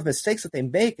number of mistakes that they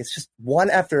make, it's just one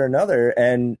after another,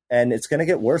 and it's going to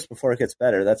get worse before it gets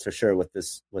better. That's for sure with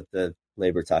the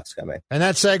labor talks coming. And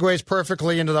that segues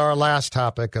perfectly into our last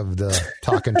topic of the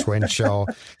Talkin' Twins show.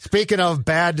 Speaking of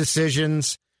bad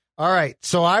decisions, all right.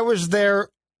 So I was there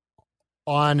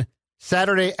on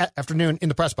Saturday afternoon in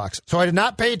the press box. So I did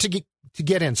not pay to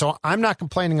get in. So I'm not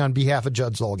complaining on behalf of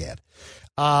Judd Zulgad.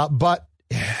 But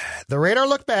the radar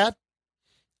looked bad.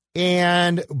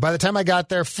 And by the time I got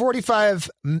there, 45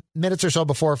 minutes or so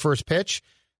before first pitch,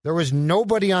 there was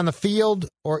nobody on the field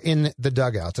or in the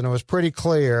dugouts. And it was pretty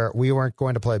clear we weren't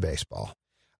going to play baseball.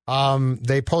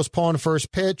 They postponed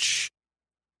first pitch,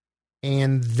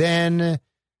 and then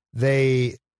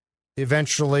they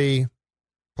eventually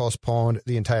postponed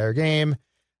the entire game.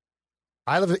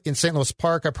 I live in St. Louis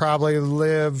Park. I probably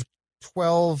live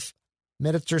 12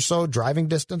 minutes or so driving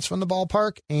distance from the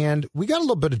ballpark, and we got a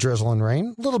little bit of drizzle and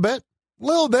rain. A little bit,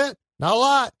 not a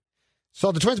lot.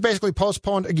 So the Twins basically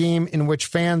postponed a game in which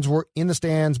fans were in the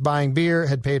stands buying beer,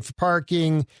 had paid for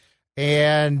parking,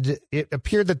 and it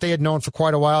appeared that they had known for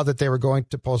quite a while that they were going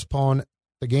to postpone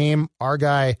the game. Our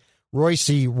guy,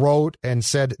 Royce, wrote and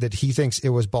said that he thinks it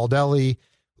was Baldelli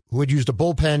who had used a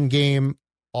bullpen game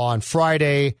on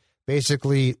Friday,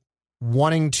 basically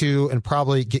wanting to and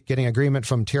probably getting agreement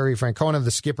from Terry Francona, the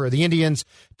skipper of the Indians,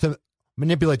 to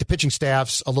manipulate the pitching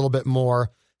staffs a little bit more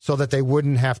so that they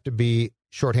wouldn't have to be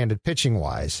shorthanded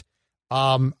pitching-wise.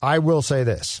 I will say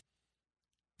this.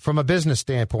 From a business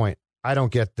standpoint, I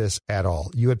don't get this at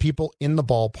all. You had people in the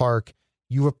ballpark.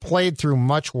 You have played through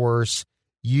much worse.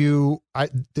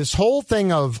 This whole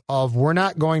thing of we're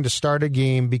not going to start a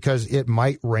game because it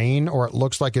might rain or it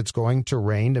looks like it's going to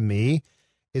rain, to me,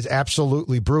 is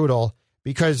absolutely brutal,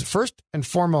 because first and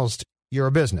foremost, you're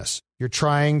a business. You're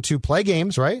trying to play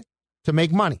games, right, to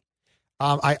make money.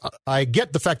 I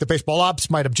get the fact that baseball ops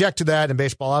might object to that, and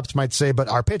baseball ops might say, but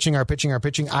our pitching.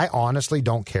 I honestly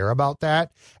don't care about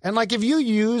that. And like, if you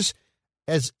use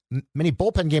as many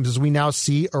bullpen games as we now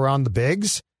see around the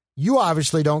bigs, you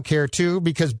obviously don't care too,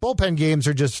 because bullpen games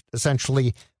are just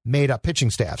essentially made up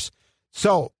pitching staffs.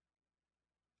 So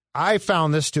I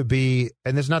found this to be,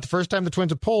 and this is not the first time the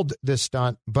Twins have pulled this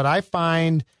stunt, but I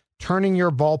find turning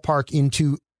your ballpark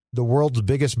into the world's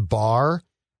biggest bar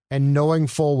and knowing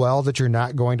full well that you're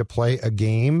not going to play a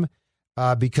game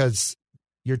because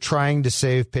you're trying to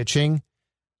save pitching.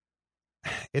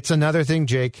 It's another thing,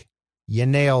 Jake. You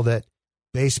nailed it.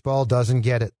 Baseball doesn't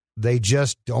get it. They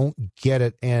just don't get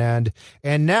it. And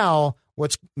now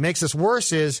what makes this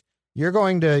worse is you're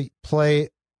going to play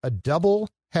a double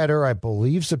header, I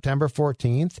believe, September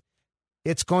 14th.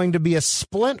 It's going to be a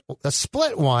split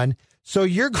one. So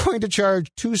you're going to charge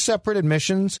two separate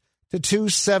admissions to 2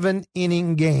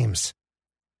 7-inning games.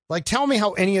 Like, tell me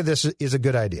how any of this is a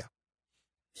good idea.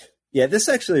 Yeah, this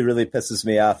actually really pisses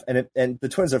me off. And the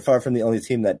Twins are far from the only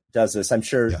team that does this. I'm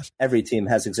sure every team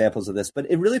has examples of this,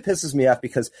 but it really pisses me off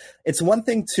because it's one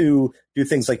thing to do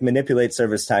things like manipulate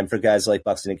service time for guys like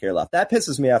Buxton and Kirilloff. That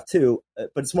pisses me off too,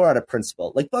 but it's more out of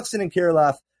principle. Like, Buxton and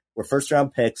Kirilloff were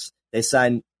first-round picks. They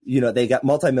signed, they got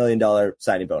multi-million-dollar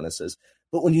signing bonuses.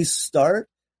 But when you start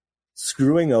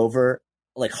screwing over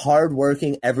like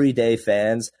hardworking everyday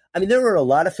fans, I mean, there were a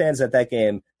lot of fans at that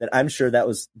game that I'm sure that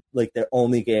was like their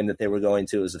only game that they were going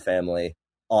to as a family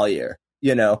all year,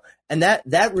 and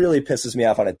that really pisses me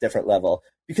off on a different level,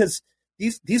 because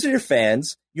these are your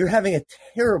fans. You're having a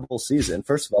terrible season,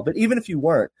 first of all, but even if you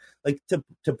weren't, like,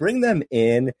 to bring them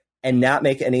in and not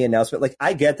make any announcement, like,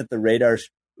 I get that the radar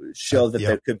show that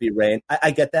there could be rain.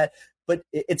 I get that. But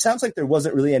it sounds like there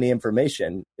wasn't really any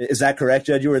information. Is that correct,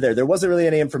 Judd? You were there. There wasn't really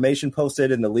any information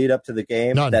posted in the lead up to the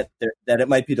game that it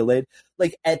might be delayed.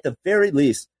 Like, at the very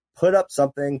least, put up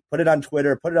something, put it on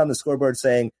Twitter, put it on the scoreboard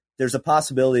saying there's a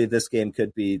possibility this game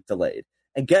could be delayed,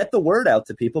 and get the word out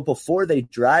to people before they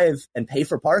drive and pay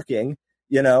for parking,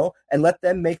 and let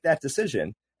them make that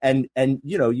decision. And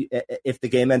if the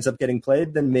game ends up getting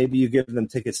played, then maybe you give them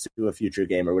tickets to a future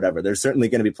game or whatever. There's certainly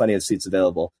going to be plenty of seats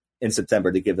available in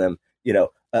September to give them,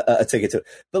 a ticket to.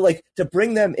 But like, to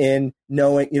bring them in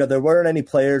knowing, there weren't any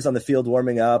players on the field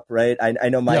warming up, right? I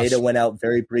know Maeda went out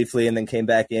very briefly and then came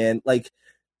back in. Like,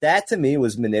 that to me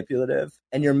was manipulative,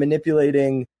 and you're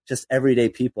manipulating just everyday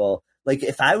people. Like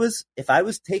if I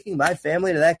was taking my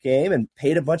family to that game and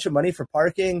paid a bunch of money for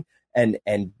parking and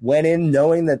went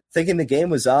in thinking the game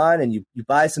was on, and you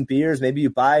buy some beers, maybe you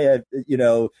buy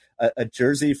a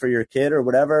jersey for your kid or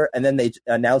whatever, and then they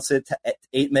announce it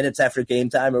 8 minutes after game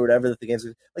time or whatever that the game's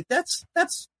like, that's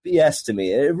BS to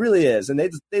me. It really is, and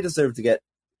they deserve to get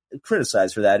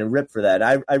criticized for that and ripped for that.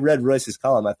 I read Royce's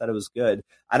column. I thought it was good.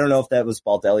 I don't know if that was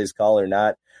Baldelli's call or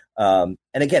not. And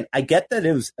again, I get that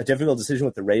it was a difficult decision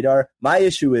with the radar. My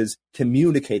issue is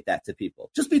communicate that to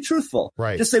people. Just be truthful.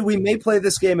 Right. Just say we may play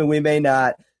this game and we may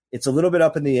not. It's a little bit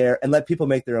up in the air, and let people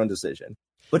make their own decision.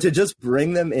 But to just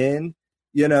bring them in,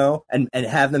 and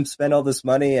have them spend all this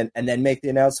money and then make the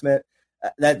announcement,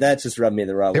 that just rubbed me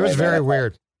the wrong way. It was very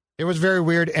weird. It was very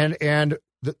weird. And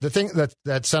the thing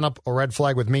that sent up a red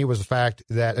flag with me was the fact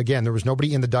that, again, there was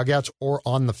nobody in the dugouts or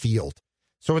on the field.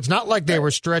 So it's not like they were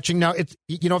stretching. Now,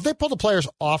 if they pull the players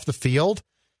off the field,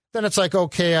 then it's like,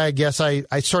 okay, I guess I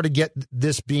sort of get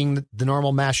this being the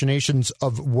normal machinations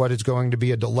of what is going to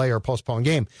be a delay or postponed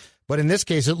game. But in this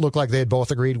case, it looked like they had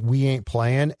both agreed we ain't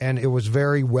playing, and it was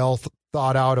very well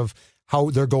thought out of how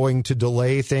they're going to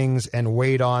delay things and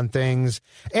wait on things.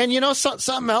 And,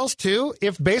 something else, too,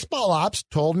 if baseball ops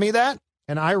told me that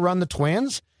and I run the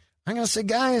Twins, I'm going to say,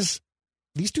 guys,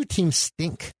 these two teams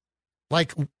stink.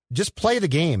 Like, just play the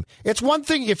game. It's one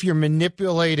thing if you're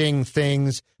manipulating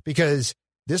things because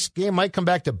this game might come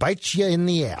back to bite you in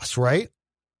the ass, right?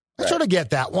 I sort of get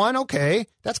that one. Okay,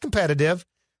 that's competitive.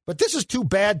 But this is two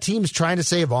bad teams trying to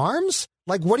save arms?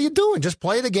 Like, what are you doing? Just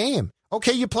play the game.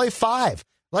 Okay, you play 5.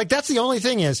 Like, that's the only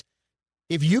thing is,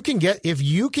 if you can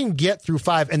get through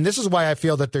 5, and this is why I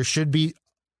feel that there should be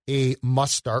a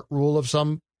must-start rule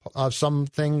of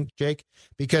something, Jake,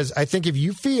 because I think if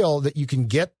you feel that you can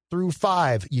get through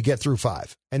 5, you get through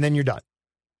 5, and then you're done.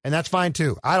 And that's fine,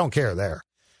 too. I don't care there.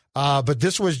 But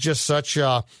this was just such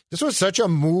a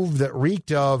move that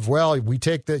reeked of, well, we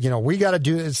take we got to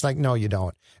do it. It's like, no, you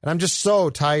don't. And I'm just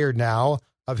so tired now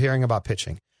of hearing about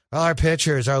pitching. Well, our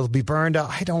pitchers will be burned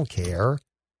out. I don't care.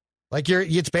 Like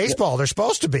it's baseball. They're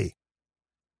supposed to be.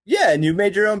 Yeah, and you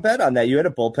made your own bet on that. You had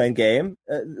a bullpen game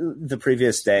the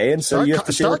previous day, and so you have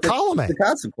to start columning the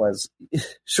consequence.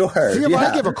 Sure.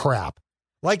 I give a crap.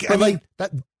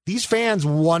 These fans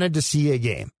wanted to see a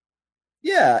game.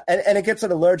 Yeah, and it gets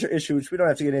at a larger issue, which we don't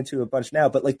have to get into a bunch now,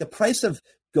 but like the price of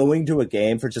going to a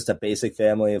game for just a basic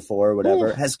family of 4 or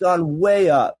whatever has gone way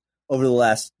up over the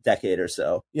last decade or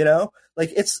so.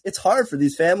 Like it's hard for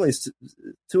these families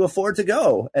to afford to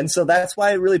go. And so that's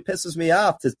why it really pisses me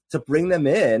off to bring them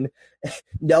in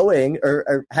knowing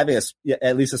or having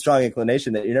at least a strong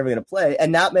inclination that you're never going to play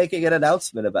and not making an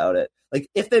announcement about it. Like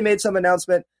if they made some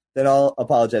announcement, then I'll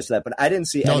apologize for that. But I didn't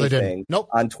see anything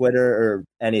on Twitter or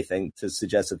anything to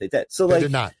suggest that they did. So they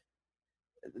did not.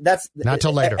 That's not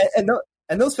till later.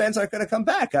 And those fans aren't going to come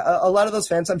back. A lot of those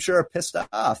fans, I'm sure, are pissed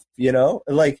off.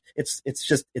 Like it's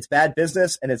bad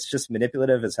business and it's just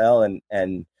manipulative as hell.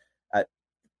 And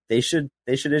they should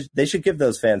give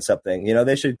those fans something.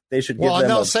 They should give them. And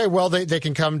they'll say, they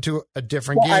can come to a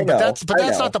different game. But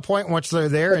that's not the point in which they're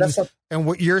there. And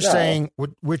what you're saying,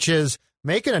 which is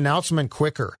make an announcement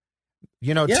quicker.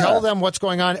 Tell them what's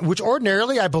going on, which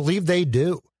ordinarily I believe they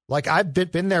do. Like I've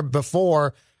been there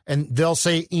before. And they'll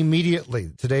say immediately,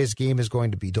 today's game is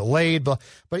going to be delayed. But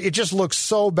it just looks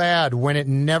so bad when it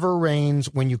never rains,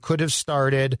 when you could have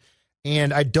started.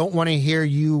 And I don't want to hear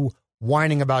you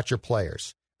whining about your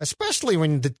players, especially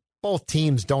when both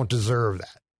teams don't deserve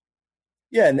that.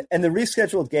 Yeah, and the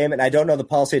rescheduled game, and I don't know the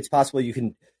policy. It's possible you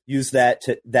can use that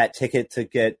ticket to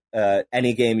get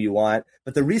any game you want.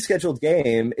 But the rescheduled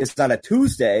game is on a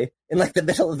Tuesday in like the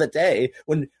middle of the day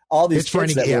when all these kids It's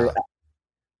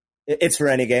for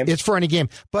any game. It's for any game.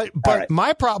 But right.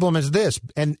 My problem is this,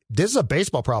 and this is a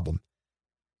baseball problem.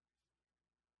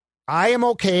 I am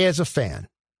okay as a fan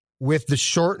with the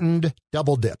shortened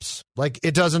double dips. Like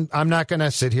I'm not going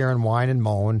to sit here and whine and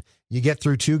moan. You get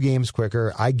through 2 games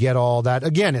quicker. I get all that.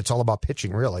 Again, it's all about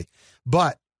pitching, really.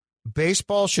 But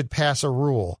baseball should pass a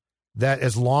rule that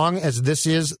as long as this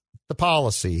is the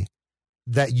policy,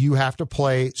 that you have to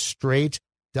play straight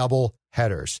double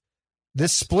headers.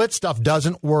 This split stuff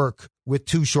doesn't work with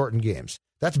 2 shortened games.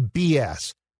 That's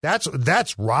BS.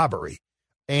 That's robbery.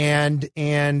 And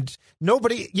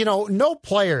nobody, no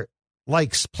player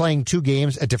likes playing 2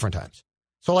 games at different times.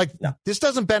 So This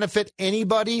doesn't benefit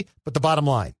anybody but the bottom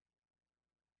line.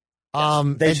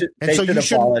 Yes. They should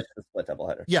abolish the split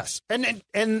doubleheader. Yes.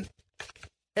 And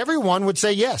everyone would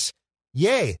say yes.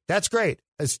 Yay. That's great.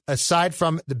 Aside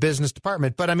from the business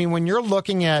department. But I mean, when you're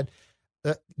looking at,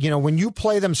 when you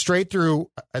play them straight through,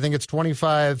 I think it's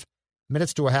 25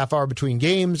 minutes to a half hour between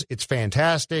games. It's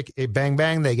fantastic. Bang,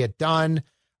 bang, they get done.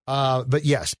 But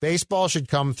yes, baseball should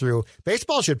come through.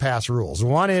 Baseball should pass rules.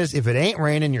 One is if it ain't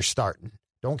raining, you're starting.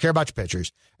 Don't care about your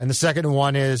pitchers. And the second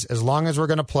one is as long as we're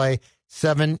going to play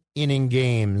 7-inning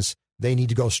games, they need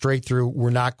to go straight through. We're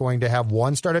not going to have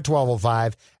one start at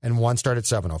 12:05 and one start at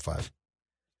 7:05.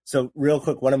 So real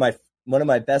quick, one of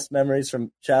my best memories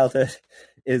from childhood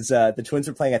is the Twins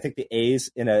were playing, I think, the A's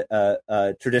in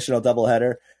a traditional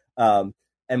doubleheader.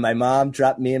 And my mom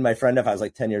dropped me and my friend off. I was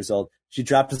like 10 years old. She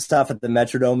dropped us off at the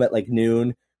Metrodome at like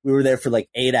noon. We were there for like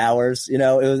 8 hours. You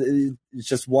know, it was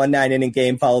just one 9-inning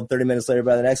game followed 30 minutes later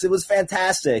by the next. It was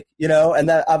fantastic, you know, and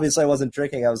that obviously I wasn't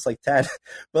drinking. I was like 10,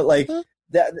 but like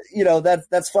that, you know,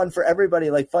 that's fun for everybody,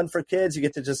 like fun for kids. You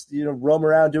get to just, you know, roam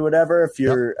around, do whatever. If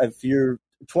you're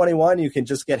 21, you can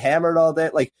just get hammered all day.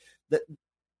 Like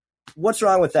what's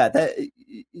wrong with that?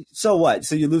 So what?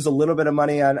 So you lose a little bit of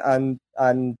money on,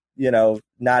 you know,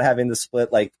 not having the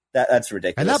split, like that's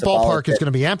ridiculous. And that ballpark is going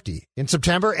to be empty in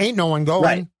September. Ain't no one going.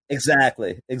 Right.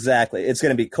 Exactly. It's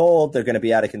going to be cold. They're going to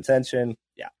be out of contention.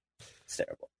 Yeah. It's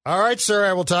terrible. All right, sir.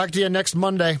 I will talk to you next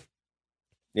Monday.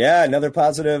 Yeah. Another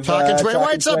positive. Talking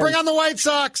White Sox. Bring on the White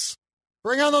Sox.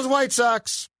 Bring on those White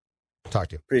Sox. Talk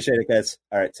to you. Appreciate it, guys.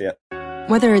 All right. See ya.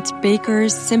 Whether it's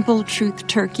Baker's Simple Truth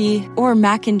Turkey or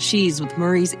mac and cheese with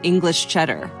Murray's English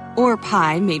Cheddar or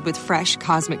pie made with fresh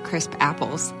Cosmic Crisp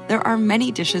apples, there are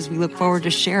many dishes we look forward to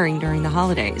sharing during the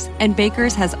holidays. And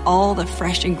Baker's has all the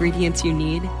fresh ingredients you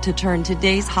need to turn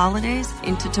today's holidays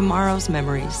into tomorrow's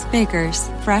memories. Baker's,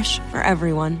 fresh for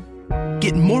everyone.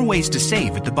 Get more ways to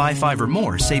save at the Buy 5 or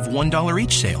More Save $1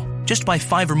 each sale. Just buy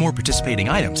 5 or more participating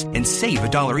items and save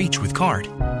 $1 each with card.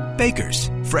 Baker's,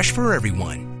 fresh for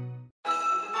everyone.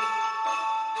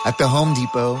 At the Home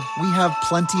Depot, we have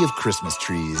plenty of Christmas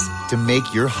trees to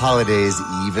make your holidays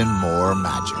even more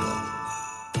magical.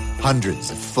 Hundreds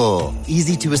of full,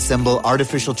 easy-to-assemble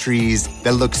artificial trees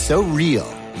that look so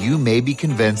real, you may be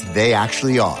convinced they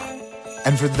actually are.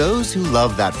 And for those who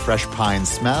love that fresh pine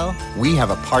smell, we have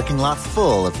a parking lot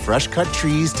full of fresh-cut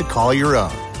trees to call your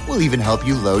own. We'll even help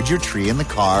you load your tree in the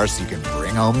car so you can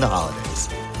bring home the holidays.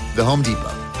 The Home Depot,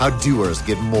 how doers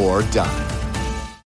get more done.